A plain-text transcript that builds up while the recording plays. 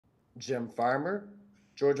Jim Farmer,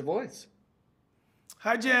 Georgia Voice.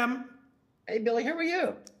 Hi, Jim. Hey, Billy, how are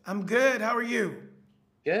you? I'm good. How are you?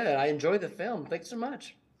 Good. I enjoyed the film. Thanks so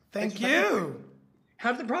much. Thanks Thank for talking to me. you.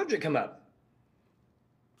 How did the project come up?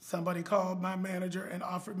 Somebody called my manager and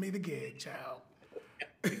offered me the gig, child.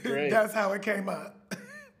 Great. That's how it came up.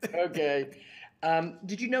 Okay.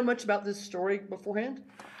 Did you know much about this story beforehand?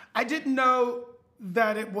 I didn't know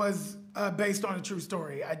that it was based on a true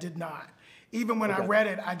story. I did not. Even when I Okay. read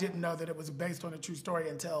it, I didn't know that it was based on a true story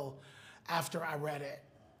until after I read it.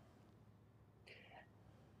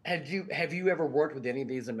 Have you ever worked with any of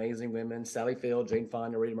these amazing women? Sally Field, Jane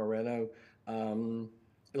Fonda, Rita Moreno, um,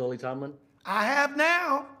 Lily Tomlin? I have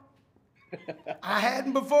now. I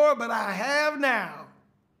hadn't before, but I have now.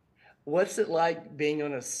 What's it like being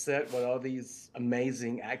on a set with all these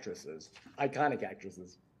amazing actresses, iconic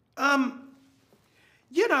actresses? Um,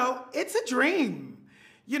 it's a dream.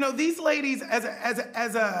 These ladies, as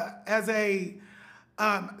a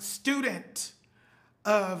student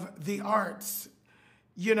of the arts,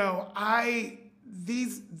 I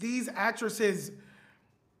these actresses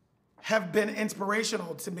have been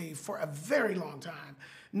inspirational to me for a very long time.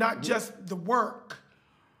 Not just the work,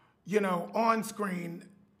 on screen,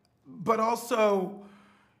 but also,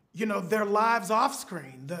 their lives off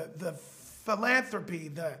screen, the philanthropy,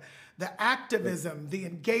 the activism, the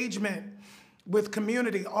engagement with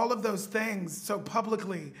community, all of those things so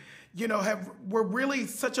publicly, were really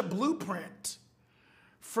such a blueprint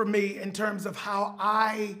for me in terms of how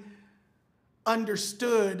I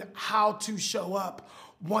understood how to show up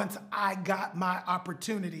once I got my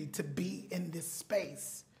opportunity to be in this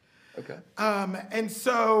space. Okay. And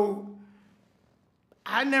so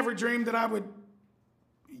I never dreamed that I would,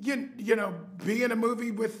 be in a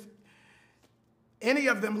movie with any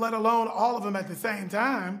of them, let alone all of them at the same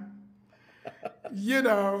time.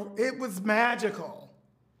 It was magical.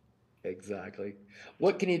 Exactly.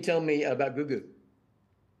 What can you tell me about Gugu?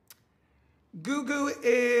 Gugu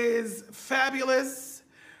is fabulous.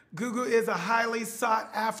 Gugu is a highly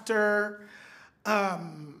sought after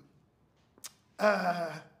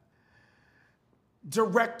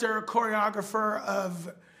director, choreographer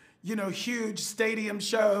of, huge stadium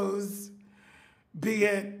shows, be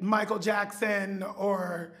it Michael Jackson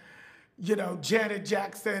or, Janet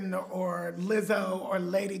Jackson or Lizzo or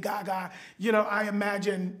Lady Gaga. I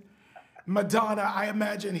imagine Madonna, I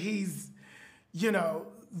imagine he's,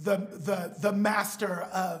 the master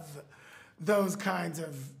of those kinds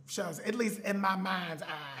of shows. At least in my mind's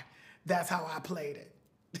eye, that's how I played it.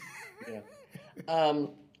 Yeah.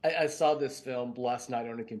 I saw this film last night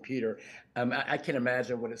on a computer. I can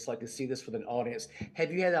imagine what it's like to see this with an audience.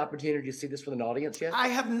 Have you had the opportunity to see this with an audience yet? I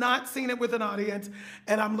have not seen it with an audience,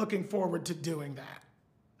 and I'm looking forward to doing that.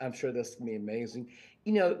 I'm sure that's going to be amazing.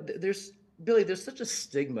 There's such a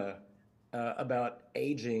stigma about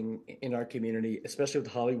aging in our community, especially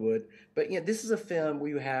with Hollywood. But this is a film where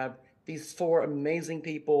you have these four amazing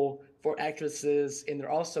people, four actresses, and they're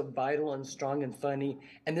also vital and strong and funny,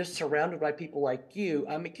 and they're surrounded by people like you.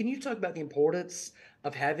 I mean, can you talk about the importance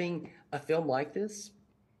of having a film like this?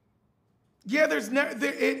 Yeah,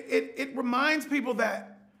 it reminds people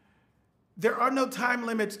that there are no time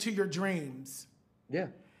limits to your dreams, Yeah.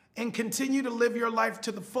 and continue to live your life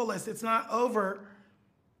to the fullest. It's not over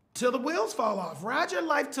till the wheels fall off. Ride your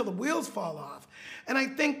life till the wheels fall off. And I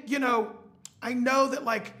think, I know that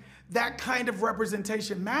that kind of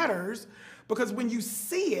representation matters because when you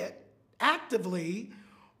see it actively,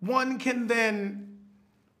 one can then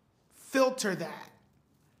filter that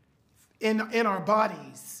in our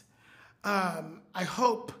bodies. I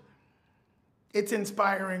hope it's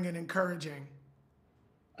inspiring and encouraging.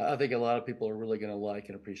 I think a lot of people are really going to like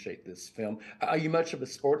and appreciate this film. Are you much of a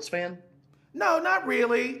sports fan? No, not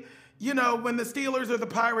really. When the Steelers or the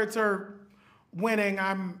Pirates are winning,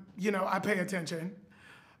 I pay attention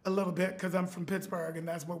a little bit because I'm from Pittsburgh and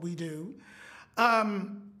that's what we do.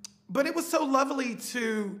 But it was so lovely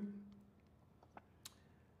to,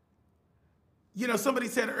 somebody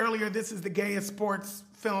said earlier, this is the gayest sports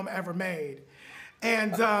film ever made.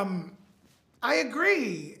 And I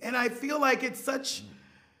agree. And I feel like it sort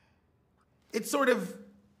of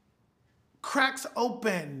cracks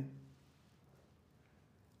open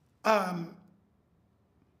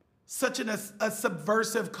such a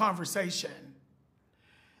subversive conversation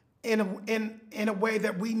in a way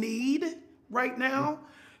that we need right now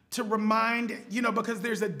to remind, because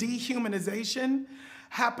there's a dehumanization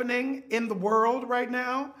happening in the world right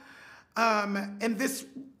now. And this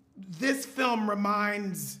film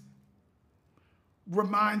reminds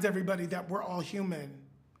everybody that we're all human.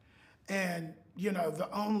 And, the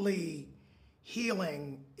only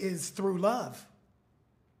healing is through love.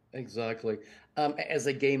 Exactly. As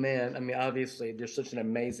a gay man, I mean, obviously, there's such an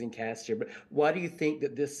amazing cast here, but why do you think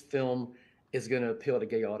that this film is going to appeal to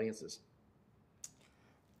gay audiences?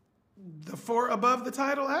 The four above the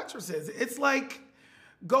title actresses. It's like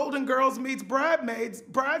Golden Girls meets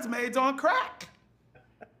Bridesmaids on crack.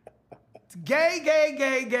 It's gay, gay,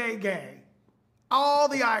 gay, gay, gay. All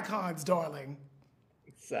the icons, darling.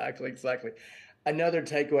 Exactly, exactly. Another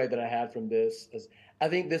takeaway that I had from this is I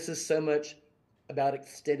think this is so much about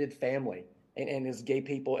extended family. And as gay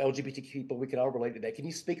people, LGBTQ people, we can all relate to that. Can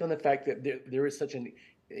you speak on the fact that there is such an,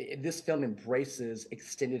 this film embraces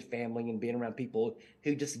extended family and being around people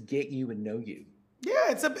who just get you and know you? Yeah,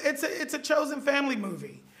 it's a chosen family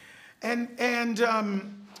movie, and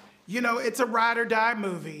you know, it's a ride or die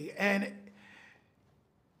movie, and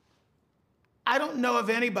I don't know of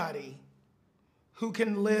anybody who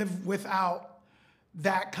can live without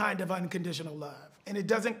that kind of unconditional love. And it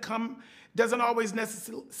doesn't always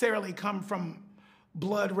necessarily come from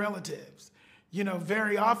blood relatives. You know,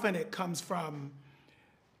 very often it comes from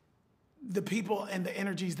the people and the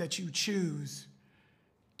energies that you choose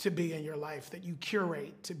to be in your life, that you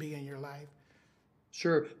curate to be in your life.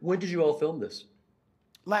 Sure. When did you all film this?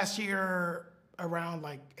 Last year, around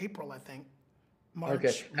like April, I think.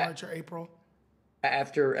 Okay. March or April.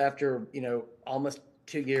 After almost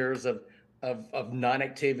 2 years of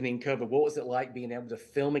non-activity in COVID, what was it like being able to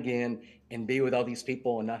film again and be with all these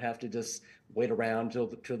people and not have to just wait around till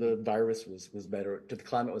the virus was better, till the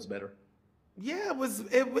climate was better? Yeah,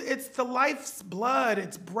 it's the life's blood,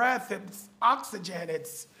 it's breath, it's oxygen,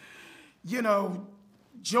 it's, you know,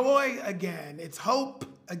 joy again, it's hope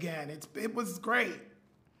again. It was great.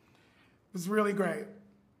 It was really great.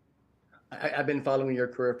 I've been following your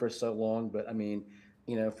career for so long, but I mean,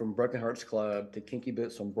 from Broken Hearts Club to Kinky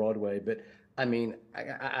Boots on Broadway, but I mean,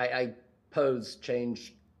 I Pose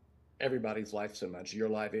changed everybody's life so much. Your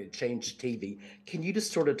life, it changed TV. Can you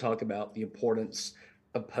just sort of talk about the importance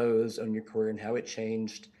of Pose on your career and how it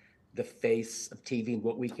changed the face of TV and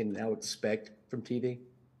what we can now expect from TV?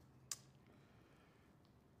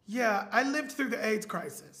 Yeah, I lived through the AIDS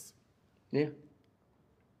crisis. Yeah.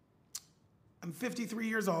 I'm 53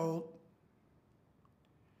 years old.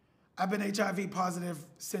 I've been HIV positive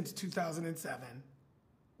since 2007.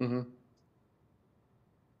 Mm-hmm.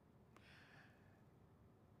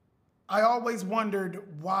 I always wondered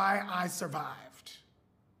why I survived.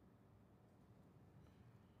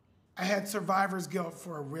 I had survivor's guilt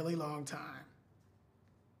for a really long time.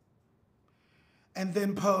 And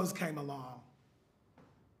then Pose came along.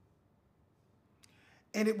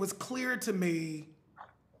 And it was clear to me,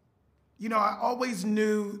 I always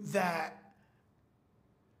knew that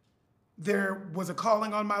there was a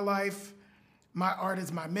calling on my life. My art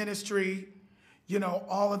is my ministry,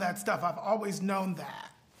 all of that stuff. I've always known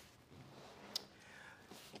that.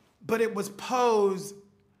 But it was Pose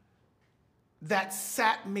that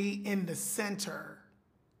sat me in the center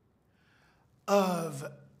of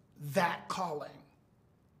that calling,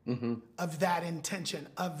 mm-hmm. of that intention,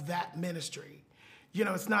 of that ministry.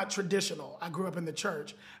 It's not traditional. I grew up in the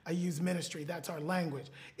church. I use ministry. That's our language.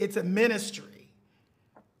 It's a ministry.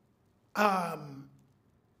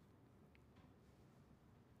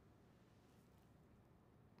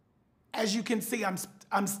 As you can see,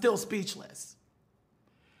 I'm still speechless.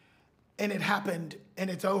 And it happened, and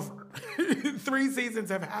it's over. 3 seasons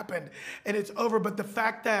have happened, and it's over. But the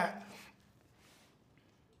fact that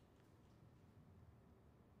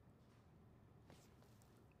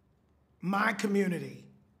my community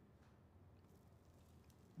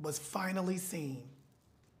was finally seen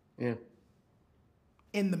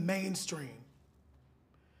in the mainstream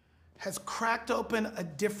has cracked open a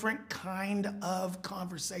different kind of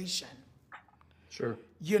conversation. Sure.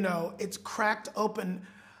 It's cracked open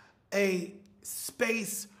a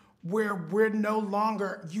space where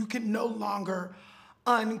you can no longer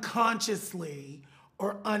unconsciously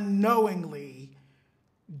or unknowingly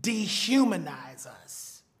dehumanize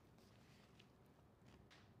us.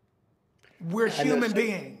 We're human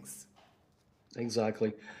beings.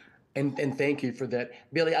 Exactly. And thank you for that.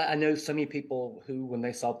 Billy, I know so many people who, when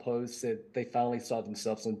they saw Pose, said they finally saw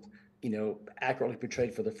themselves and, accurately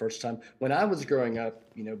portrayed for the first time. When I was growing up,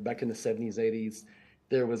 back in the 70s, 80s,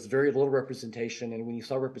 there was very little representation. And when you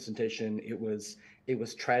saw representation, it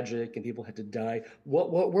was tragic and people had to die.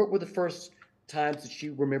 What were the first times that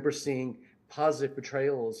you remember seeing positive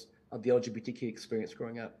portrayals of the LGBTQ experience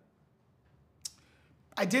growing up?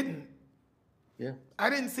 I didn't. Yeah. I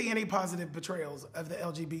didn't see any positive portrayals of the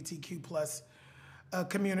LGBTQ plus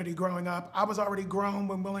community growing up. I was already grown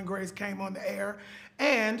when Will and Grace came on the air,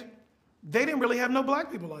 and they didn't really have no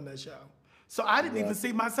black people on that show. So I didn't even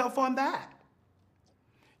see myself on that.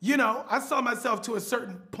 You know, I saw myself to a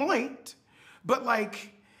certain point, but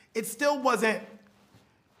like, it still wasn't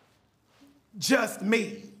just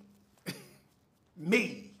me.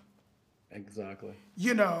 Me. Exactly.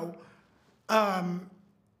 You know,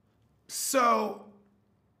 so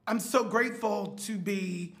I'm so grateful to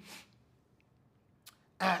be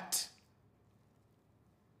at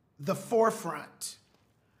the forefront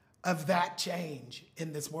of that change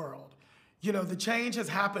in this world. You know, the change has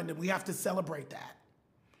happened and we have to celebrate that.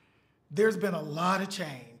 There's been a lot of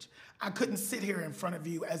change. I couldn't sit here in front of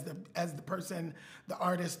you as the person, the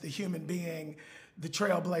artist, the human being, the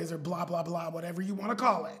trailblazer, blah, blah, blah, whatever you want to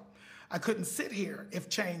call it. I couldn't sit here if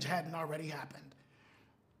change hadn't already happened.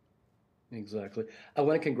 Exactly. I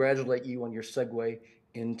want to congratulate you on your segue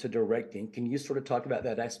into directing. Can you sort of talk about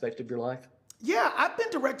that aspect of your life? Yeah, I've been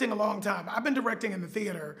directing a long time. I've been directing in the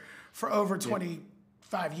theater for over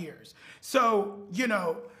 25 years. So, you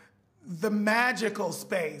know, the magical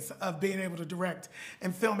space of being able to direct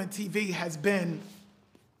and film and TV has been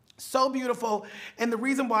so beautiful. And the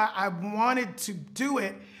reason why I wanted to do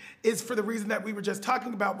it is for the reason that we were just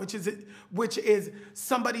talking about, which is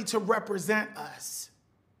somebody to represent us.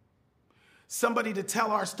 Somebody to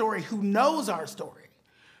tell our story who knows our story.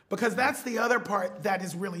 Because that's the other part that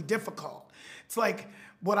is really difficult. It's like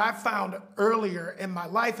what I found earlier in my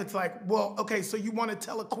life, it's like, well, okay, so you want to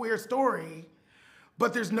tell a queer story,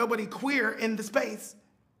 but there's nobody queer in the space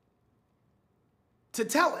to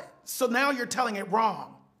tell it. So now you're telling it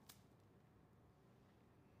wrong.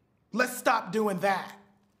 Let's stop doing that.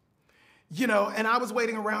 You know, and I was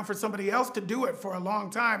waiting around for somebody else to do it for a long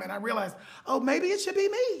time, and I realized, oh, maybe it should be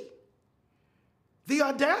me. The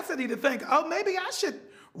audacity to think, oh, maybe I should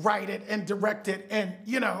write it and direct it and,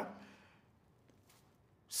 you know.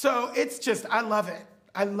 So it's just, I love it.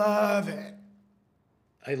 I love it.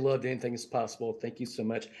 I loved Anything is Possible. Thank you so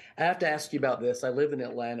much. I have to ask you about this. I live in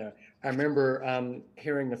Atlanta. I remember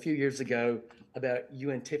hearing a few years ago about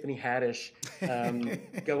you and Tiffany Haddish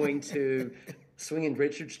going to Swinging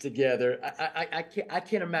Richards together. I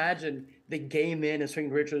can't imagine the gay men in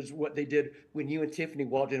Swinging Richards, what they did when you and Tiffany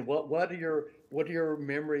walked in. What are your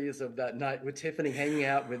memories of that night with Tiffany hanging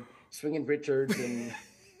out with Swinging Richards and?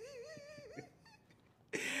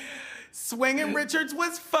 Swinging Richards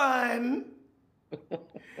was fun.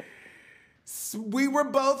 We were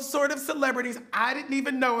both sort of celebrities. I didn't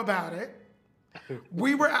even know about it.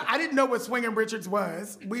 I didn't know what Swinging Richards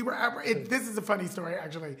was. This is a funny story,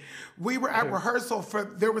 actually. We were at rehearsal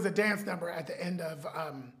there was a dance number at the end of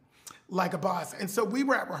Like a Boss. And so we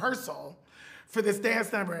were at rehearsal for this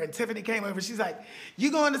dance number, and Tiffany came over. She's like,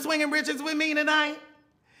 you going to Swinging Richards with me tonight?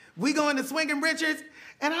 We going to Swinging Richards?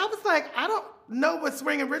 And I was like, I don't know what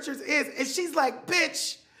Swinging Richards is. And she's like,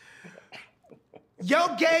 bitch, your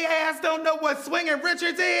gay ass don't know what Swinging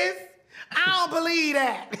Richards is? I don't believe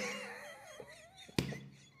that.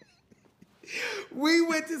 We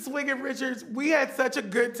went to Swinging Richards. We had such a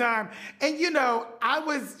good time. And, you know,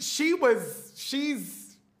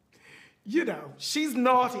 she's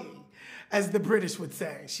naughty, as the British would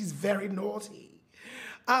say. She's very naughty.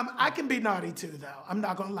 I can be naughty too, though. I'm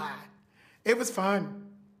not gonna lie. It was fun.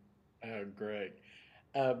 Oh, great.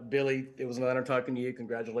 Billy, it was an honor talking to you.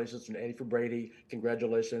 Congratulations on Eddie for Brady.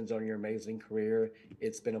 Congratulations on your amazing career.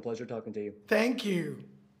 It's been a pleasure talking to you. Thank you.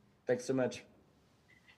 Thanks so much.